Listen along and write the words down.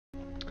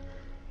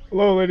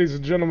Hello, ladies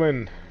and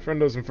gentlemen,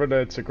 friendos and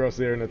friendettes across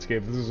the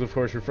internetscape. This is, of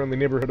course, your friendly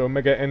neighborhood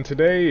Omega, and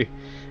today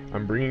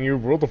I'm bringing you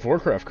World of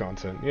Warcraft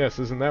content. Yes,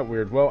 isn't that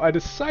weird? Well, I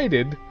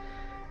decided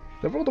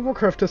that World of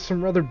Warcraft has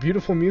some rather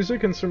beautiful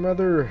music and some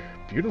rather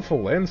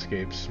beautiful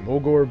landscapes,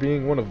 Mulgore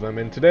being one of them,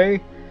 and today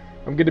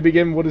I'm going to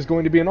begin what is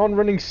going to be an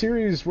on-running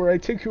series where I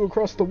take you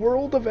across the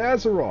world of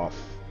Azeroth.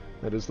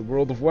 That is the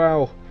world of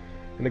WoW,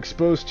 and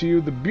expose to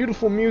you the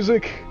beautiful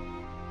music,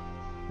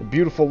 the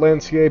beautiful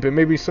landscape, and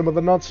maybe some of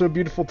the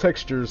not-so-beautiful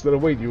textures that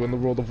await you in the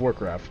World of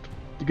Warcraft.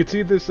 You could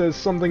see this as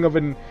something of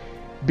an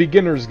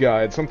beginner's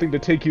guide, something to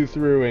take you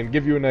through and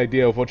give you an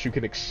idea of what you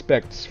can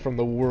expect from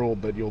the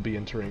world that you'll be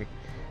entering.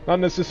 Not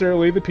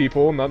necessarily the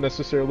people, not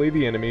necessarily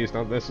the enemies,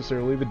 not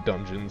necessarily the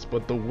dungeons,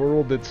 but the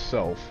world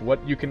itself,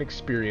 what you can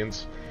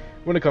experience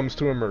when it comes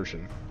to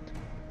immersion.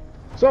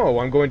 So,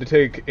 I'm going to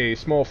take a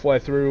small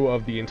fly-through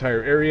of the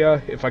entire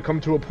area. If I come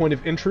to a point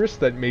of interest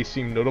that may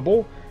seem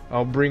notable,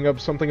 I'll bring up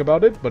something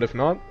about it, but if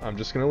not, I'm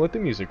just going to let the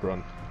music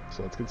run.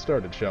 So let's get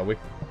started, shall we?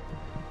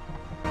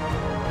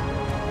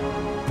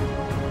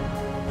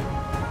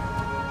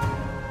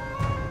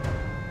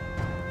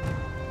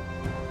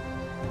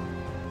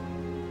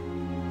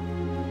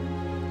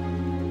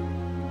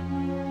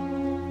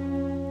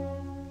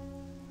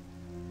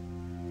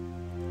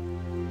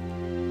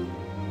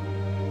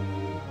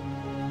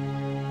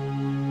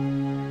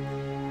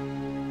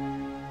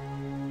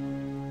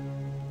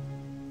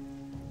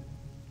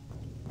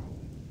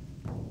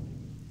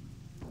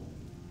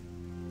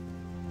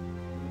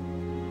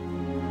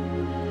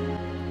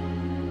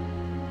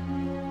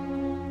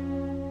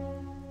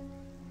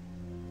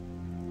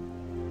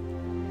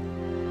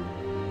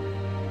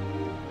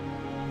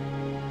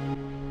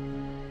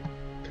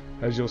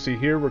 As you'll see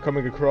here, we're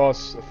coming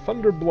across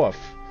Thunder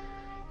Bluff.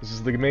 This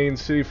is the main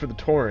city for the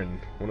Tauren,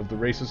 one of the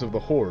races of the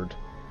Horde.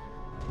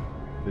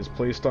 It is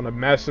placed on a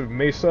massive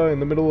mesa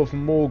in the middle of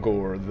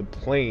Mulgore, the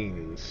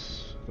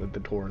plains that the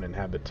Tauren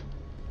inhabit.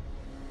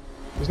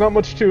 There's not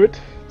much to it.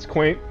 It's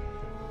quaint,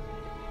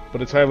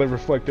 but it's highly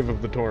reflective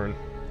of the Tauren.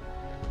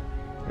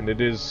 And it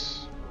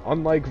is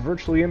unlike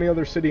virtually any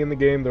other city in the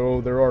game,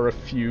 though there are a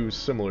few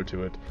similar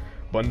to it,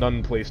 but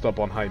none placed up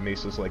on high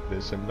mesas like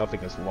this, and nothing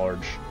as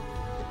large.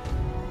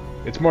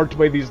 It's marked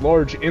by these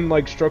large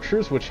inn-like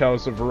structures which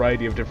house a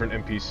variety of different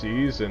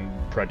NPCs and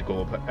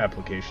practical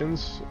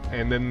applications,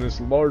 and then this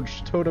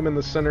large totem in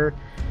the center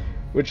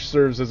which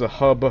serves as a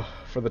hub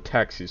for the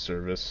taxi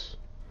service.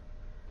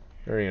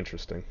 Very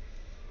interesting.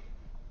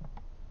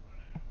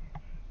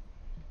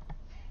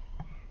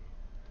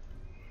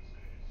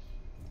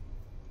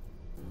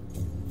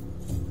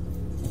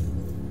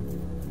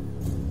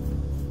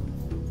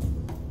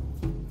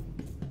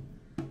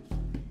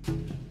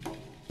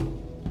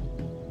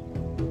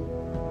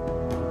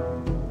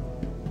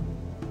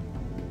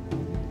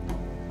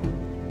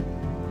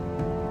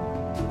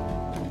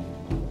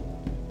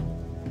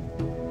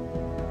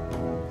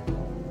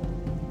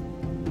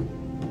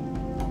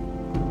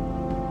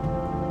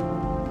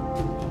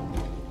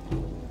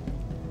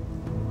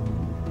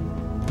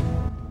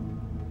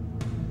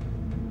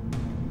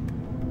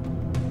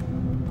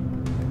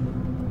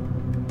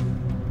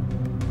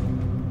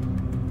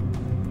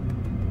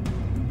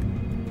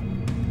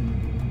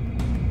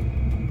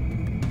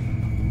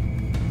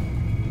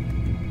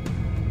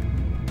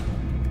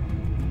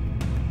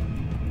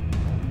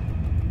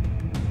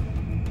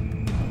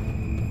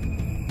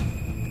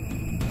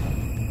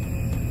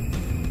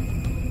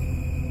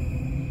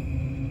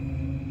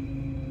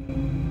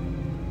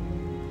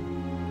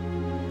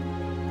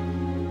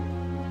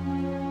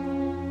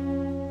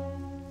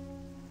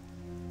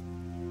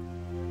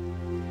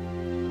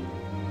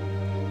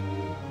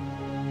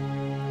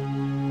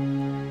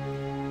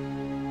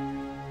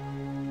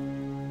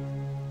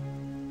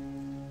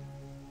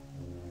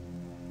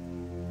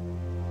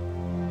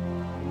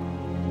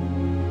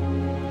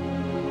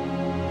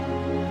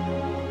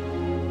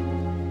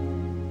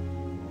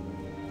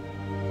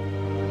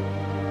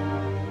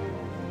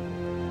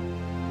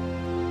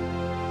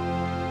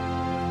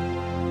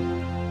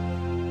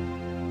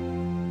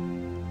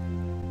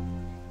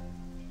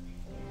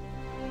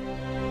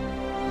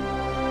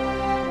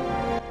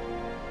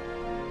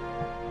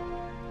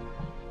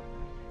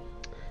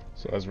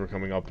 So as we're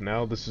coming up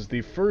now, this is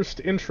the first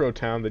intro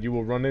town that you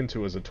will run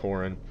into as a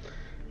Tauren.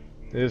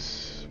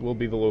 This will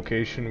be the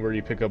location where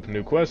you pick up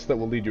new quests that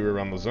will lead you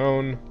around the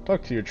zone,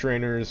 talk to your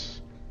trainers,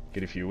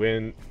 get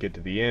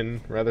to the inn,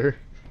 rather,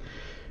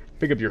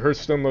 pick up your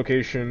Hearthstone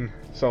location,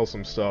 sell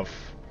some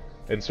stuff,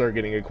 and start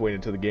getting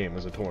acquainted to the game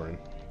as a Tauren.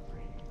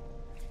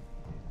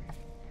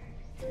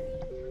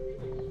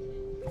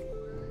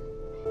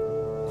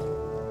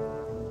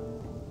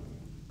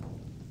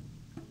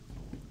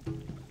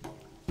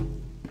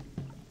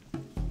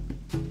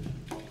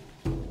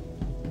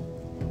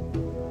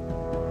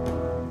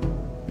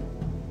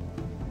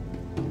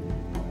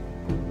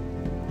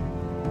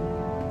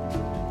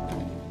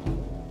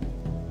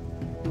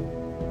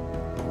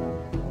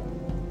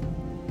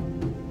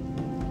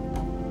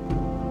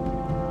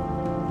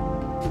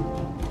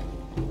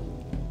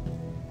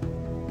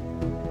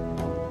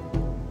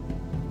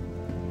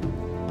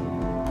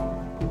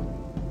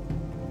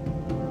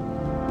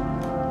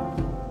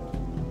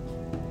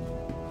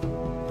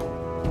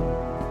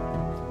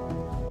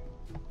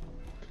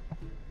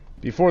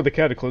 Before the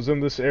Cataclysm,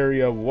 this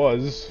area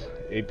was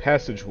a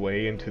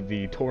passageway into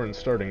the Tauren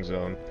starting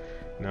zone,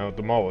 now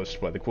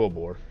demolished by the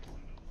Quillbore.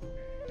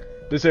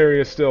 This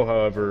area still,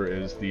 however,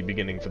 is the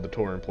beginning for the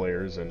Tauren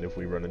players, and if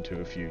we run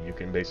into a few, you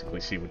can basically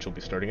see what you'll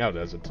be starting out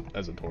as a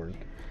Tauren.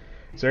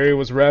 This area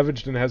was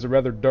ravaged and has a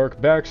rather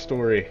dark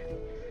backstory,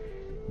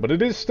 but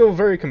it is still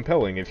very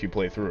compelling if you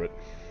play through it.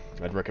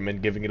 I'd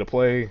recommend giving it a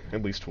play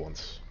at least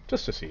once,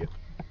 just to see it.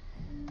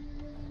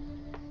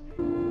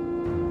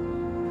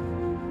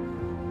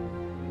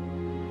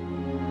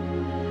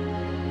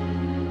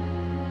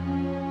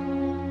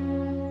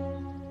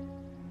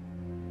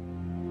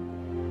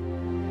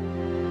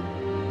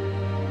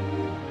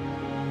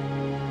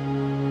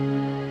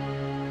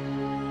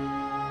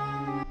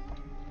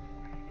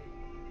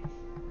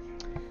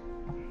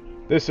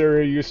 This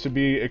area used to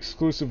be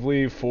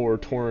exclusively for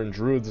Tauren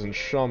druids and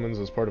shamans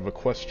as part of a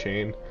quest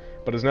chain,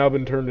 but has now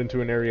been turned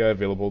into an area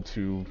available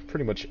to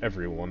pretty much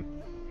everyone,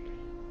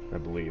 I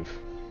believe.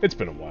 It's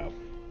been a while.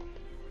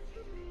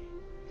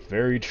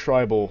 Very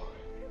tribal.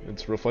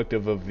 It's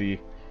reflective of the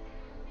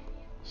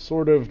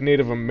sort of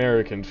Native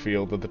American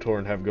feel that the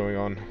Tauren have going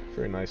on.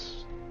 Very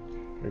nice.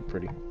 Very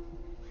pretty.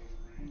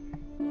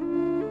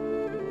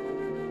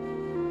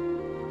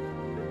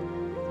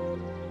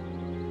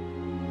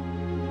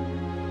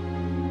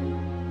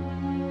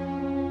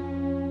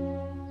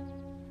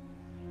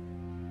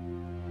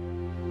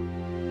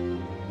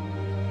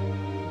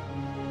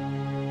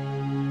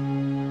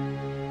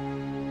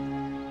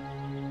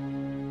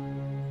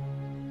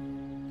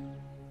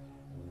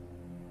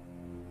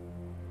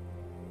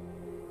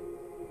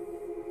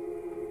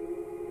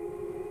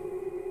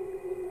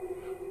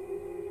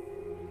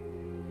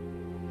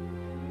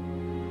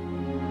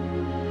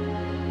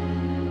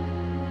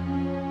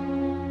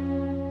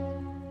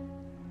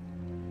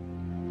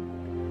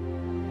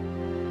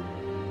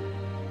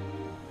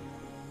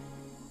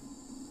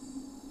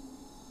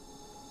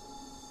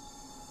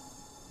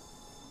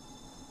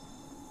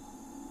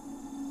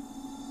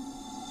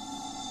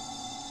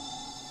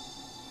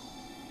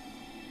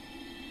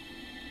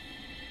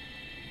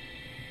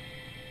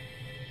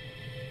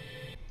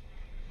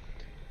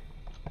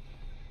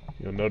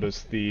 You'll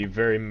notice the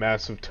very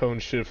massive tone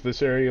shift.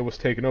 This area was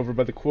taken over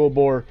by the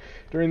Quillbore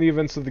during the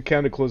events of the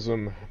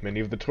Cataclysm. Many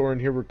of the Tauren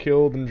here were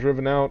killed and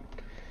driven out,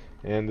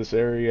 and this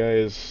area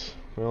is,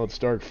 well, it's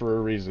dark for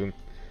a reason.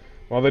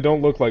 While they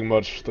don't look like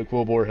much, the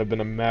Quillbore have been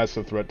a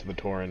massive threat to the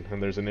Tauren,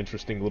 and there's an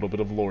interesting little bit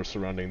of lore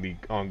surrounding the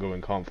ongoing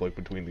conflict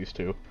between these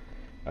two.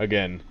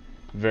 Again,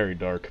 very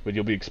dark, but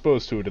you'll be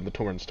exposed to it in the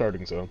Tauren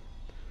starting zone.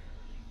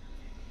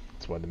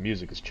 That's why the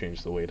music has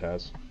changed the way it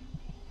has.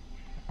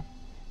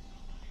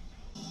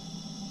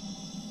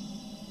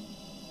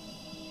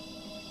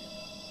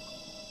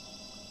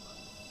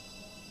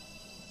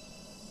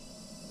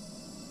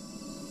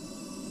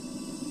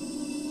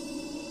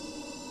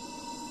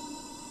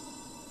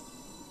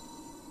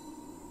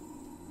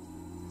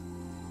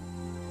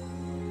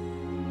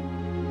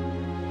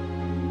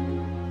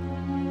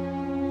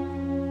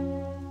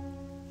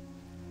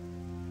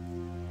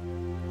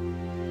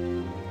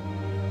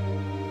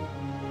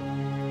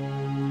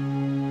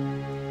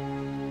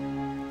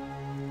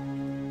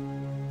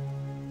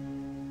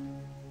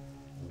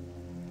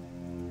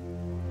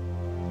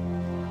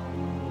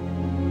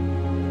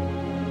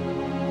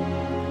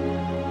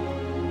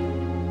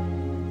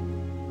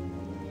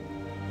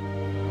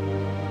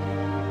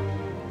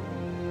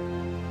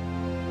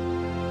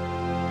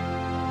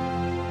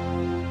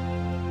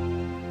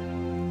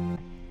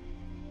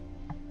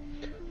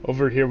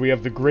 Over here we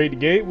have the Great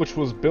Gate, which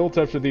was built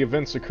after the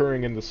events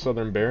occurring in the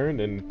Southern Baron,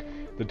 and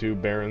the two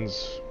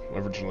barons,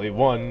 originally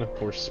one,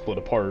 were split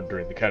apart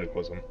during the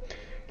Cataclysm.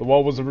 The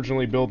wall was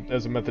originally built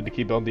as a method to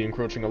keep out the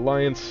encroaching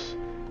Alliance,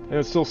 and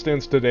it still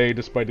stands today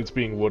despite its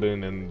being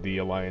wooden and the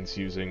Alliance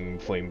using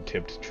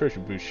flame-tipped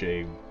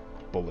trebuchet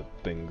bullet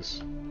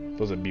things.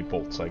 Those would be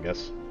bolts, I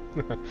guess.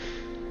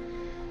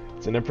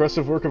 It's an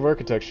impressive work of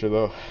architecture,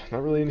 though.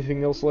 Not really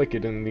anything else like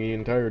it in the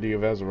entirety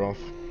of Azeroth.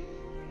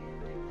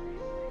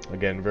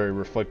 Again, very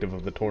reflective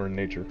of the Tauren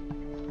nature.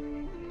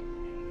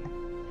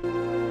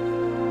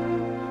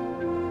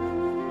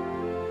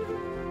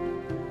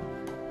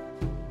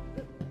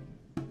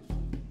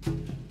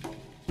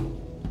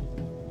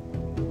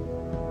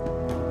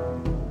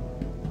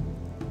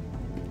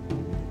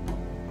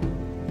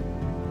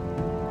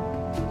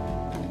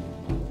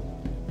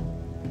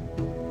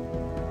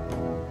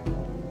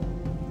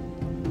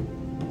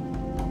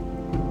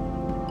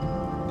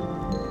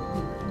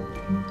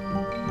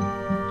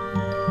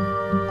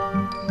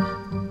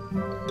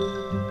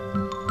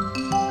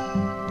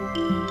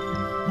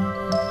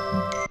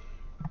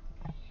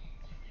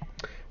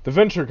 The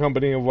Venture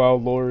Company of WoW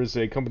lore is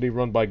a company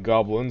run by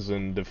goblins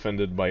and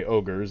defended by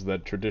ogres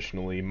that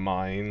traditionally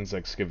mines,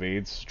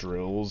 excavates,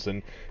 drills,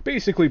 and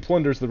basically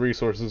plunders the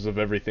resources of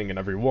everything and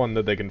everyone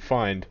that they can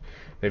find.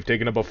 They've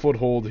taken up a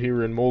foothold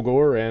here in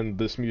Mulgore, and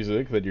this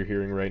music that you're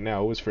hearing right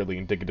now is fairly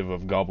indicative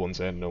of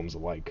goblins and gnomes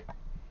alike.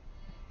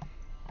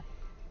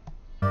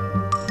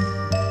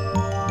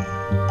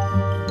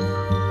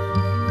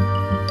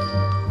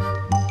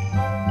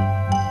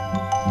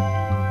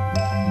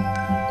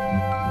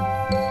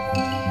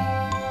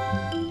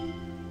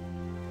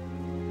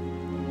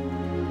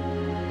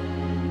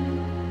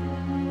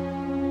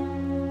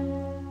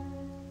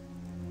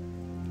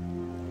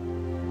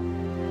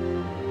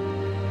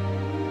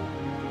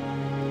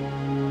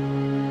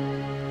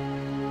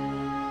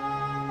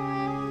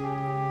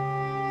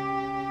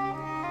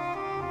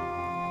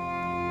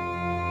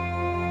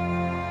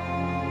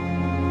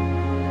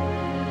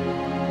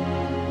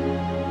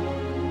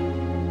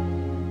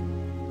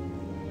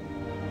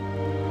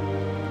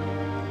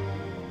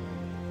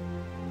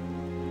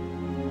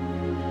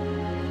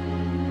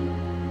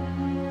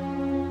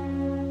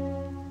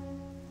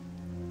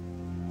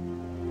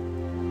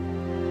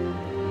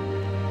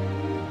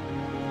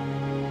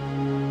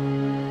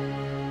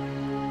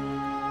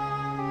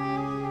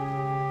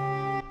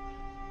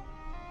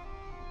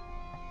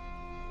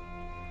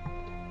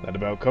 That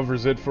about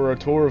covers it for our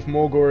tour of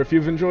Mulgore. If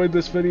you've enjoyed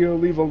this video,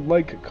 leave a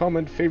like,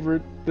 comment,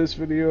 favorite this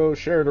video,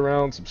 share it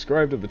around,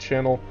 subscribe to the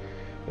channel.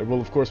 There will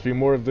of course be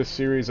more of this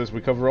series as we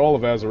cover all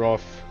of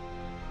Azeroth.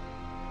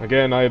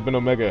 Again, I have been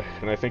Omega,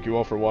 and I thank you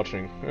all for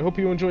watching. I hope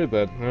you enjoyed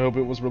that. I hope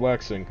it was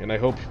relaxing, and I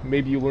hope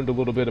maybe you learned a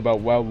little bit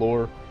about WoW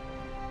lore,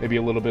 maybe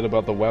a little bit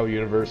about the WoW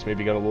universe,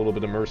 maybe got a little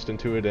bit immersed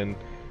into it, and,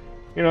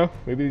 you know,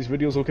 maybe these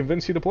videos will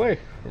convince you to play,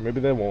 or maybe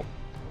they won't.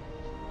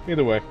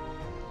 Either way,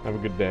 have a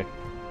good day.